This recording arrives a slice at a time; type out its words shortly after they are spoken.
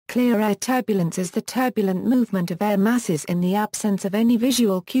Clear air turbulence is the turbulent movement of air masses in the absence of any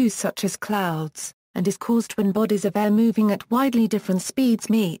visual cues such as clouds, and is caused when bodies of air moving at widely different speeds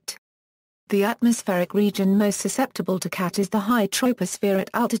meet. The atmospheric region most susceptible to CAT is the high troposphere at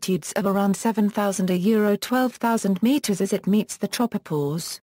altitudes of around 7,000 to 12,000 meters as it meets the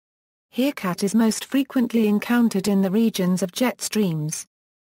tropopause. Here CAT is most frequently encountered in the regions of jet streams.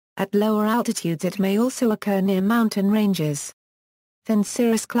 At lower altitudes it may also occur near mountain ranges. Thin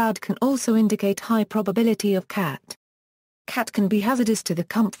cirrus cloud can also indicate high probability of CAT. CAT can be hazardous to the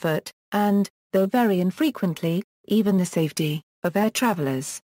comfort, and, though very infrequently, even the safety, of air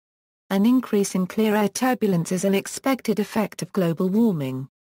travelers. An increase in clear air turbulence is an expected effect of global warming.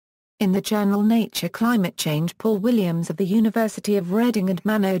 In the journal Nature Climate Change, Paul Williams of the University of Reading and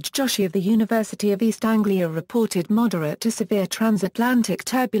Manoj Joshi of the University of East Anglia reported moderate to severe transatlantic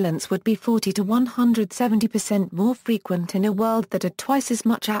turbulence would be 40 to 170% more frequent in a world that had twice as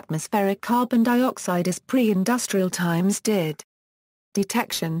much atmospheric carbon dioxide as pre-industrial times did.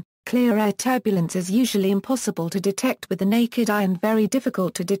 Detection: clear air turbulence is usually impossible to detect with the naked eye and very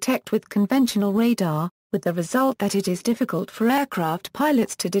difficult to detect with conventional radar, with the result that it is difficult for aircraft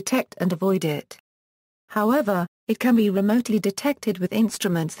pilots to detect and avoid it. However, it can be remotely detected with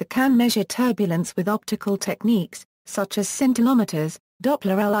instruments that can measure turbulence with optical techniques, such as scintillometers,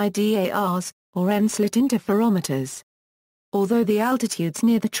 Doppler LIDARs, or end-slit interferometers. Although the altitudes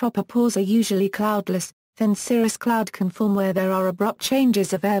near the tropopause are usually cloudless, thin cirrus cloud can form where there are abrupt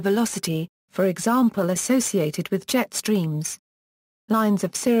changes of air velocity, for example associated with jet streams. Lines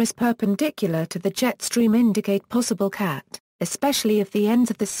of cirrus perpendicular to the jet stream indicate possible CAT, especially if the ends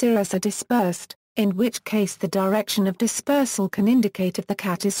of the cirrus are dispersed, in which case the direction of dispersal can indicate if the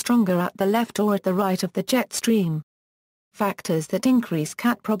CAT is stronger at the left or at the right of the jet stream. Factors that increase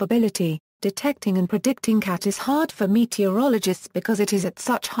CAT probability: detecting and predicting CAT is hard for meteorologists because it is at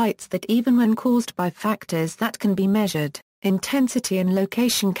such heights that even when caused by factors that can be measured, intensity and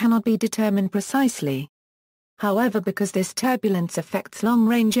location cannot be determined precisely. However, because this turbulence affects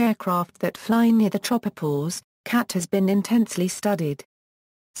long-range aircraft that fly near the tropopause, CAT has been intensely studied.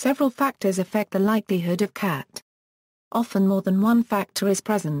 Several factors affect the likelihood of CAT. Often more than one factor is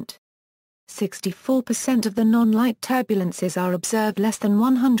present. 64% of the non-light turbulences are observed less than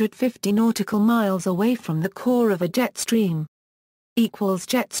 150 nautical miles away from the core of a jet stream.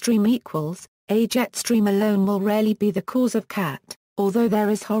 Jet stream equals, a jet stream alone will rarely be the cause of CAT, although there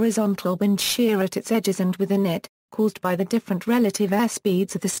is horizontal wind shear at its edges and within it, caused by the different relative air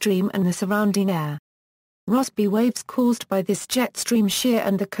speeds of the stream and the surrounding air. Rossby waves caused by this jet stream shear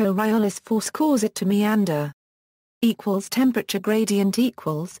and the Coriolis force cause it to meander. Temperature gradient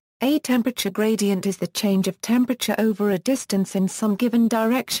equals, a temperature gradient is the change of temperature over a distance in some given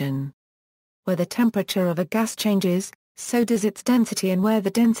direction. Where the temperature of a gas changes, so does its density, and where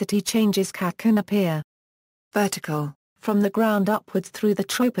the density changes CAT can appear. Vertical: from the ground upwards through the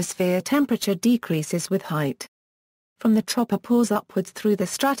troposphere temperature decreases with height. From the tropopause upwards through the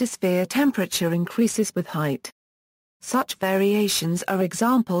stratosphere temperature increases with height. Such variations are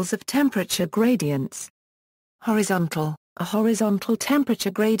examples of temperature gradients. Horizontal: a horizontal temperature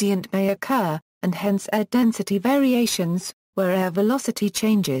gradient may occur, and hence air density variations, where air velocity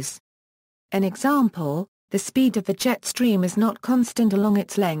changes. An example: the speed of the jet stream is not constant along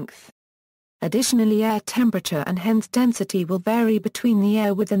its length. Additionally, air temperature and hence density will vary between the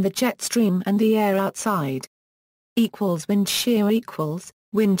air within the jet stream and the air outside. Wind shear equals,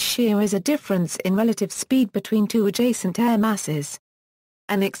 wind shear is a difference in relative speed between two adjacent air masses.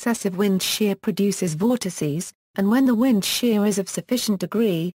 An excessive wind shear produces vortices, and when the wind shear is of sufficient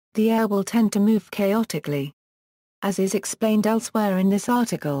degree, the air will tend to move chaotically. As is explained elsewhere in this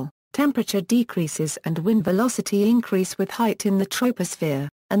article, temperature decreases and wind velocity increase with height in the troposphere,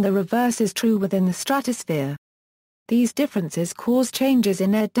 and the reverse is true within the stratosphere. These differences cause changes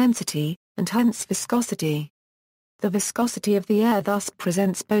in air density, and hence viscosity. The viscosity of the air thus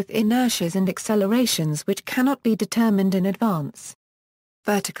presents both inertias and accelerations which cannot be determined in advance.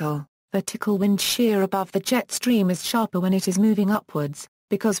 Vertical wind shear above the jet stream is sharper when it is moving upwards,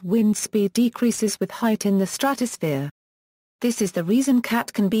 because wind speed decreases with height in the stratosphere. This is the reason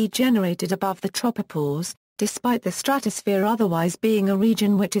CAT can be generated above the tropopause, despite the stratosphere otherwise being a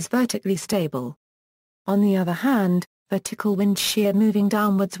region which is vertically stable. On the other hand, vertical wind shear moving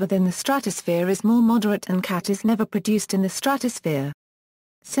downwards within the stratosphere is more moderate and CAT is never produced in the stratosphere.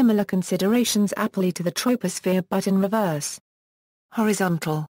 Similar considerations apply to the troposphere but in reverse.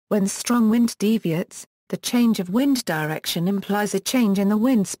 Horizontal: when strong wind deviates, the change of wind direction implies a change in the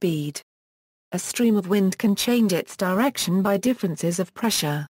wind speed. A stream of wind can change its direction by differences of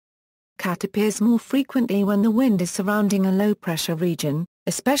pressure. CAT appears more frequently when the wind is surrounding a low-pressure region,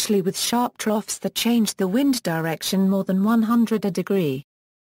 especially with sharp troughs that change the wind direction more than 100 a degree.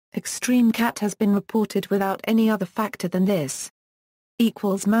 Extreme CAT has been reported without any other factor than this.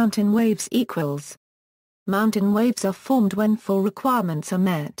 Mountain waves Mountain waves are formed when four requirements are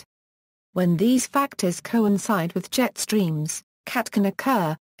met. When these factors coincide with jet streams, CAT can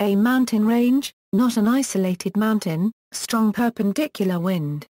occur: a mountain range, not an isolated mountain, strong perpendicular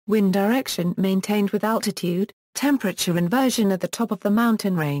wind direction maintained with altitude, temperature inversion at the top of the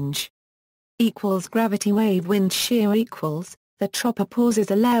mountain range. Gravity wave wind shear the tropopause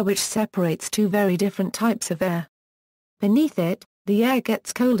is a layer which separates two very different types of air. Beneath it, the air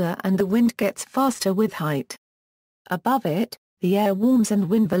gets colder and the wind gets faster with height. Above it, the air warms and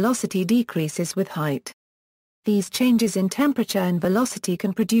wind velocity decreases with height. These changes in temperature and velocity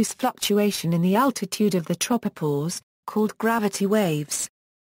can produce fluctuation in the altitude of the tropopause, called gravity waves.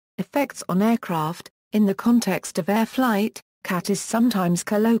 Effects on aircraft. In the context of air flight, CAT is sometimes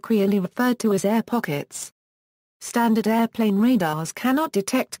colloquially referred to as air pockets. Standard airplane radars cannot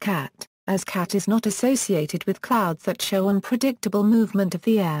detect CAT, as CAT is not associated with clouds that show unpredictable movement of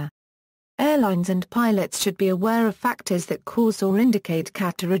the air. Airlines and pilots should be aware of factors that cause or indicate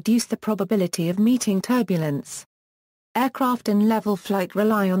CAT to reduce the probability of meeting turbulence. Aircraft in level flight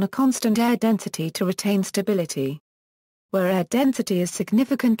rely on a constant air density to retain stability. Where air density is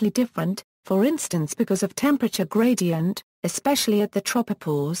significantly different, for instance because of temperature gradient, especially at the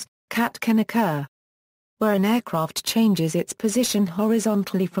tropopause, CAT can occur. Where an aircraft changes its position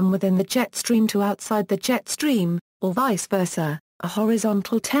horizontally from within the jet stream to outside the jet stream, or vice versa, a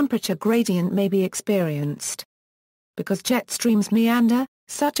horizontal temperature gradient may be experienced. Because jet streams meander,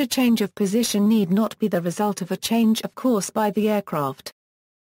 such a change of position need not be the result of a change of course by the aircraft.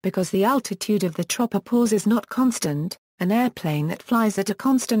 Because the altitude of the tropopause is not constant, an airplane that flies at a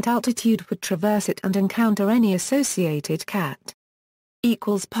constant altitude would traverse it and encounter any associated CAT.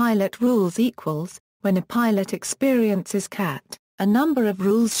 Pilot rules When a pilot experiences CAT, a number of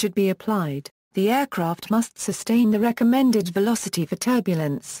rules should be applied. The aircraft must sustain the recommended velocity for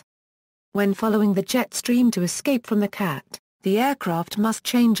turbulence. When following the jet stream to escape from the CAT, the aircraft must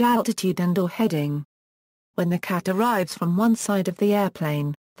change altitude and/or heading. When the CAT arrives from one side of the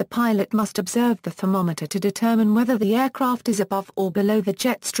airplane, the pilot must observe the thermometer to determine whether the aircraft is above or below the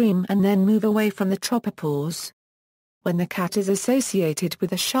jet stream and then move away from the tropopause. When the CAT is associated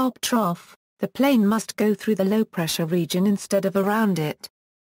with a sharp trough, the plane must go through the low-pressure region instead of around it.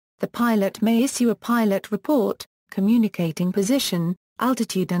 The pilot may issue a pilot report, communicating position,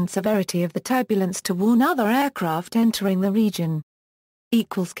 altitude and severity of the turbulence to warn other aircraft entering the region.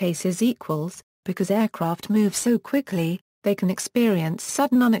 Because aircraft move so quickly, they can experience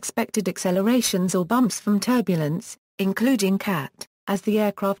sudden unexpected accelerations or bumps from turbulence, including CAT, as the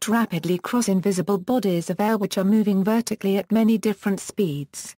aircraft rapidly cross invisible bodies of air which are moving vertically at many different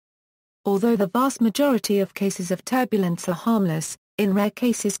speeds. Although the vast majority of cases of turbulence are harmless, in rare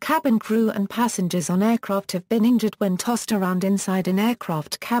cases cabin crew and passengers on aircraft have been injured when tossed around inside an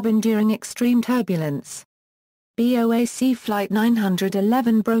aircraft cabin during extreme turbulence. BOAC Flight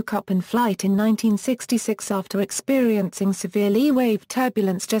 911 broke up in flight in 1966 after experiencing severe lee-wave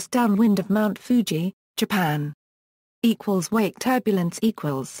turbulence just downwind of Mount Fuji, Japan. Wake turbulence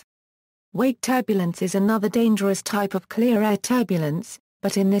Wake turbulence is another dangerous type of clear air turbulence,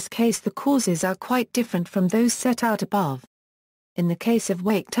 but in this case the causes are quite different from those set out above. In the case of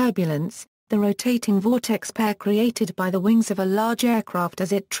wake turbulence, the rotating vortex pair created by the wings of a large aircraft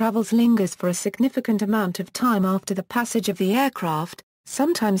as it travels lingers for a significant amount of time after the passage of the aircraft,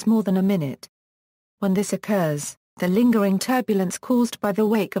 sometimes more than a minute. When this occurs, the lingering turbulence caused by the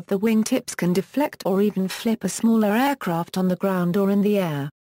wake of the wingtips can deflect or even flip a smaller aircraft on the ground or in the air.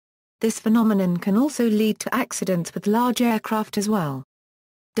 This phenomenon can also lead to accidents with large aircraft as well.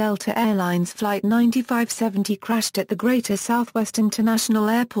 Delta Airlines Flight 9570 crashed at the Greater Southwest International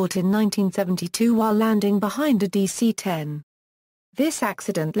Airport in 1972 while landing behind a DC-10. This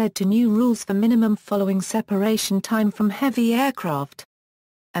accident led to new rules for minimum following separation time from heavy aircraft.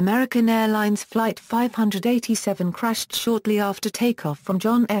 American Airlines Flight 587 crashed shortly after takeoff from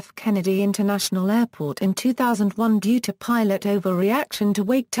John F. Kennedy International Airport in 2001 due to pilot overreaction to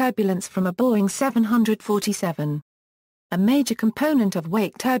wake turbulence from a Boeing 747. A major component of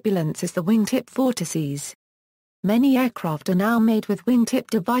wake turbulence is the wingtip vortices. Many aircraft are now made with wingtip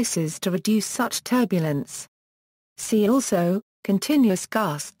devices to reduce such turbulence. See also, continuous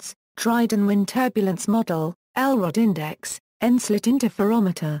gusts, Dryden wind turbulence model, Elrod index, Enslet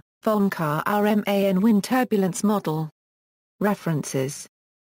interferometer, Voncar RMAN wind turbulence model. References.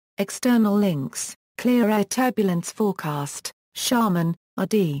 External links, Clear Air Turbulence Forecast, Sharman,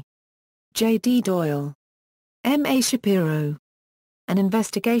 R.D. J. D. Doyle. M. A. Shapiro. an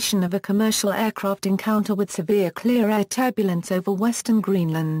investigation of a commercial aircraft encounter with severe clear air turbulence over western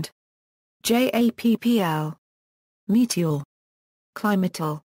Greenland. JAPPL. Meteor.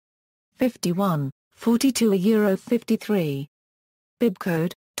 Climatal. 51, 42 Euro 53.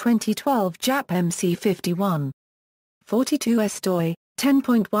 Bibcode, 2012 JAP MC 51. 42 Estoy,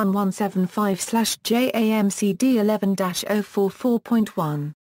 10.1175/JAMCD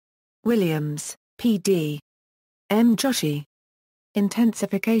 11-044.1. Williams, P.D. M. Joshi.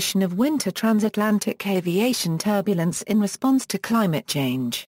 Intensification of winter transatlantic aviation turbulence in response to climate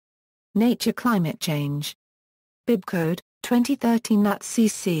change. Nature Climate Change. Bibcode, 2013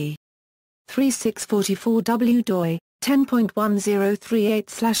 NATCC. 3644 W. doi,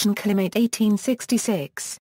 10.1038/Climate 1866.